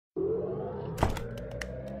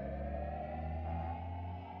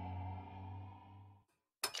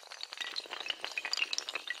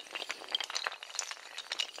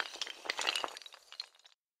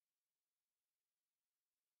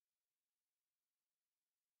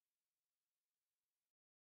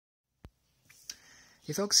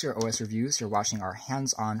Hey folks, here at OS Reviews. You're watching our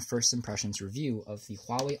hands-on first impressions review of the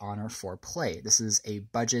Huawei Honor 4 Play. This is a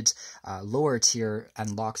budget, lower tier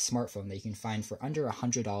unlocked smartphone that you can find for under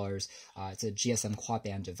 $100. It's a GSM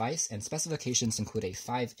quad-band device, and specifications include a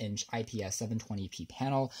 5-inch IPS 720p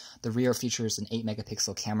panel. The rear features an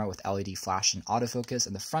 8-megapixel camera with LED flash and autofocus,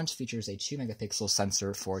 and the front features a 2-megapixel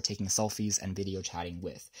sensor for taking selfies and video chatting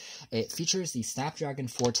with. It features the Snapdragon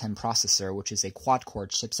 410 processor, which is a quad-core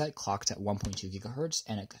chipset clocked at 1.2 GHz.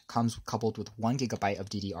 And it comes coupled with 1 GB of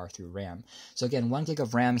DDR3 RAM. So again, 1 GB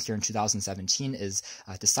of RAM here in 2017 is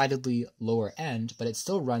decidedly lower end, but it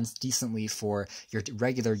still runs decently for your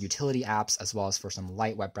regular utility apps as well as for some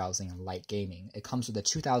light web browsing and light gaming. It comes with a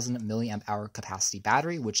 2000 mAh capacity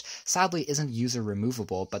battery, which sadly isn't user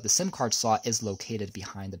removable, but the SIM card slot is located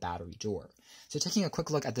behind the battery door. So taking a quick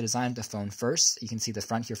look at the design of the phone first, you can see the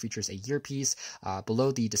front here features a earpiece.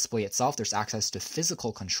 Below the display itself, there's access to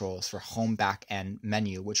physical controls for home, back, and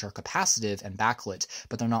menu, which are capacitive and backlit,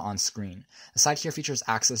 but they're not on screen. The side here features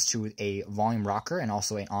access to a volume rocker and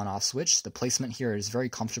also an on-off switch. The placement here is very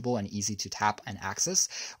comfortable and easy to tap and access,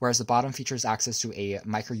 whereas the bottom features access to a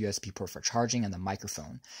microUSB port for charging and the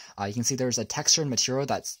microphone. You can see there's a textured material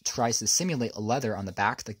that tries to simulate leather on the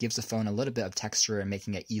back that gives the phone a little bit of texture and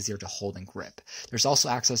making it easier to hold and grip. There's also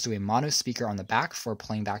access to a mono speaker on the back for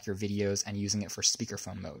playing back your videos and using it for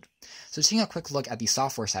speakerphone mode. So taking a quick look at the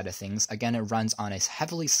software side of things, again it runs on a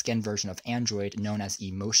heavily skinned version of Android known as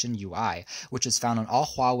Emotion UI, which is found on all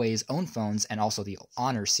Huawei's own phones and also the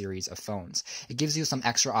Honor series of phones. It gives you some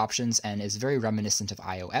extra options and is very reminiscent of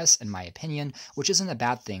iOS in my opinion, which isn't a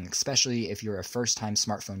bad thing, especially if you're a first-time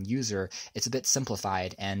smartphone user. It's a bit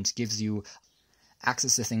simplified and gives you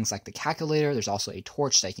access to things like the calculator. There's also a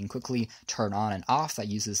torch that you can quickly turn on and off that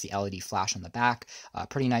uses the LED flash on the back.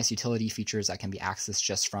 Pretty nice utility features that can be accessed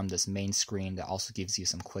just from this main screen that also gives you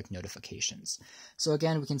some quick notifications. So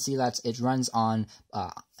again, we can see that it runs on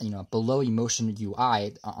below Emotion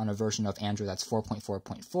UI on a version of Android that's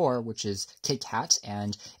 4.4.4, which is KitKat,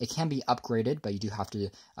 and it can be upgraded, but you do have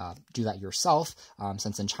to do that yourself,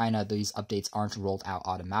 since in China these updates aren't rolled out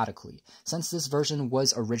automatically. Since this version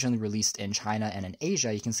was originally released in China and in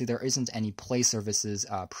Asia, you can see there isn't any Play services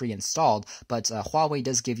pre-installed, but Huawei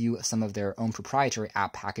does give you some of their own proprietary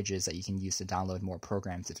app packages that you can use to download more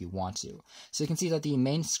programs if you want to. So you can see that the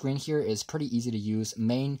main screen here is pretty easy to use.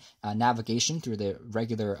 Main navigation through the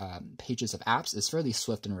regular pages of apps is fairly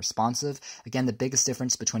swift and responsive. Again, the biggest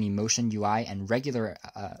difference between Emotion UI and regular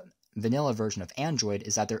vanilla version of Android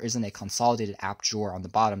is that there isn't a consolidated app drawer on the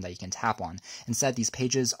bottom that you can tap on. Instead, these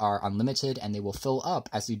pages are unlimited and they will fill up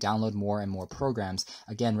as you download more and more programs,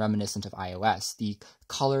 again reminiscent of iOS. The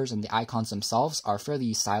colors and the icons themselves are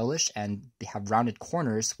fairly stylish and they have rounded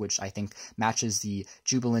corners, which I think matches the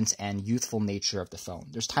jubilant and youthful nature of the phone.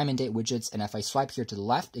 There's time and date widgets, and if I swipe here to the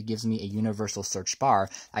left, it gives me a universal search bar.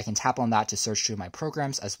 I can tap on that to search through my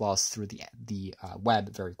programs as well as through the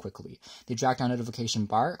web very quickly. The drag down notification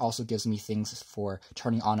bar also gives me things for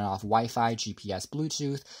turning on and off Wi-Fi, GPS,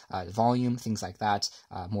 Bluetooth, volume, things like that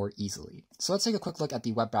more easily. So let's take a quick look at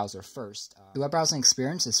the web browser first. The web browsing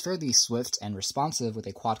experience is fairly swift and responsive with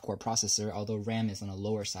a quad-core processor, although RAM is on the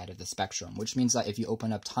lower side of the spectrum, which means that if you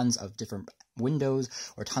open up tons of different windows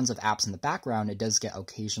or tons of apps in the background, it does get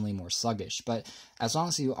occasionally more sluggish. But as long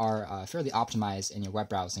as you are fairly optimized in your web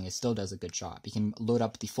browsing, it still does a good job. You can load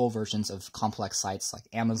up the full versions of complex sites like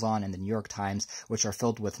Amazon and the New York Times, which are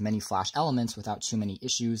filled with many flash elements without too many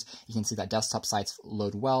issues. You can see that desktop sites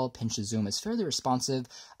load well. Pinch to zoom is fairly responsive.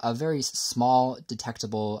 A very small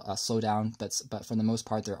detectable slowdown, but for the most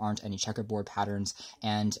part there aren't any checkerboard patterns,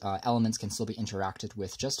 and elements can still be interacted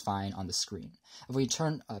with just fine on the screen. If we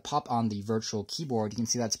pop on the virtual keyboard, you can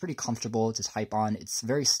see that's pretty comfortable to type on. It's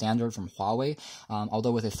very standard from Huawei,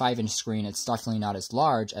 although with a 5-inch screen, it's definitely not as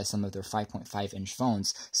large as some of their 5.5-inch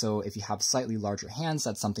phones, so if you have slightly larger hands,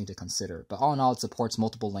 that's something to consider. But all in all, it supports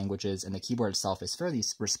multiple languages, and the keyboard itself is fairly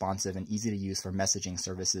responsive and easy to use for messaging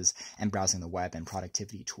services and browsing the web and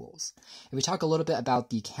productivity tools. If we talk a little bit about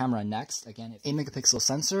the camera next, again, 8-megapixel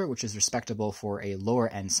sensor, which is respectable for a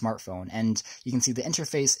lower-end smartphone, and you can see the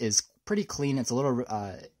interface is pretty clean. It's a little,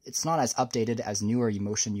 it's not as updated as newer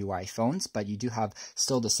Emotion UI phones, but you do have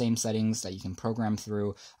still the same settings that you can program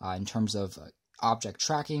through in terms of object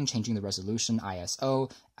tracking, changing the resolution,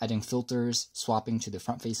 ISO, adding filters, swapping to the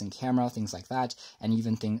front-facing camera, things like that, and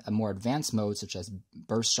even more advanced modes such as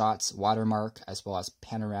burst shots, watermark, as well as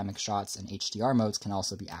panoramic shots and HDR modes can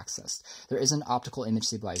also be accessed. There isn't optical image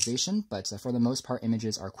stabilization, but for the most part,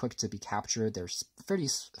 images are quick to be captured. They're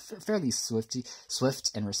fairly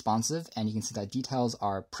swift and responsive, and you can see that details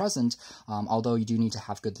are present, although you do need to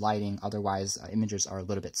have good lighting, otherwise images are a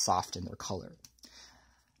little bit soft in their color.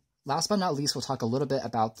 Last but not least, we'll talk a little bit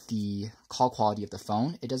about the call quality of the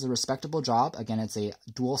phone. It does a respectable job. Again, it's a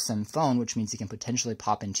dual SIM phone, which means you can potentially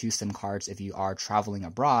pop in 2 SIM cards if you are traveling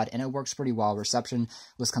abroad, and it works pretty well. Reception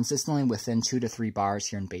was consistently within 2 to 3 bars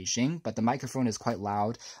here in Beijing, but the microphone is quite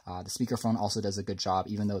loud. The speakerphone also does a good job,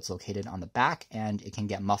 even though it's located on the back, and it can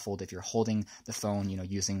get muffled if you're holding the phone,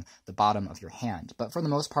 using the bottom of your hand. But for the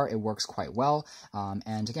most part, it works quite well.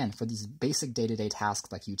 And again, for these basic day-to-day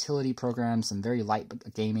tasks like utility programs, some very light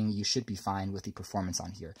gaming, you should be fine with the performance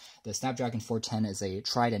on here. The Snapdragon 410 is a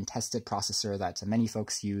tried and tested processor that many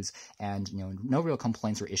folks use, and no real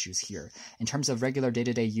complaints or issues here. In terms of regular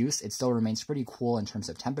day-to-day use, it still remains pretty cool in terms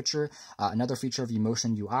of temperature. Another feature of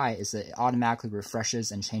Emotion UI is that it automatically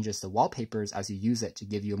refreshes and changes the wallpapers as you use it to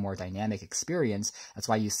give you a more dynamic experience. That's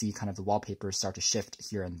why you see kind of the wallpapers start to shift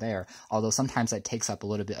here and there, although sometimes that takes up a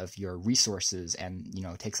little bit of your resources and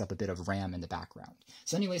takes up a bit of RAM in the background.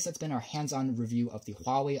 So anyways, that's been our hands-on review of the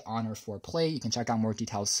Huawei Honor 4 Play. You can check out more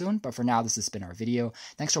details soon, but for now, this has been our video.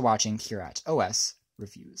 Thanks for watching here at OS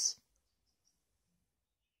Reviews.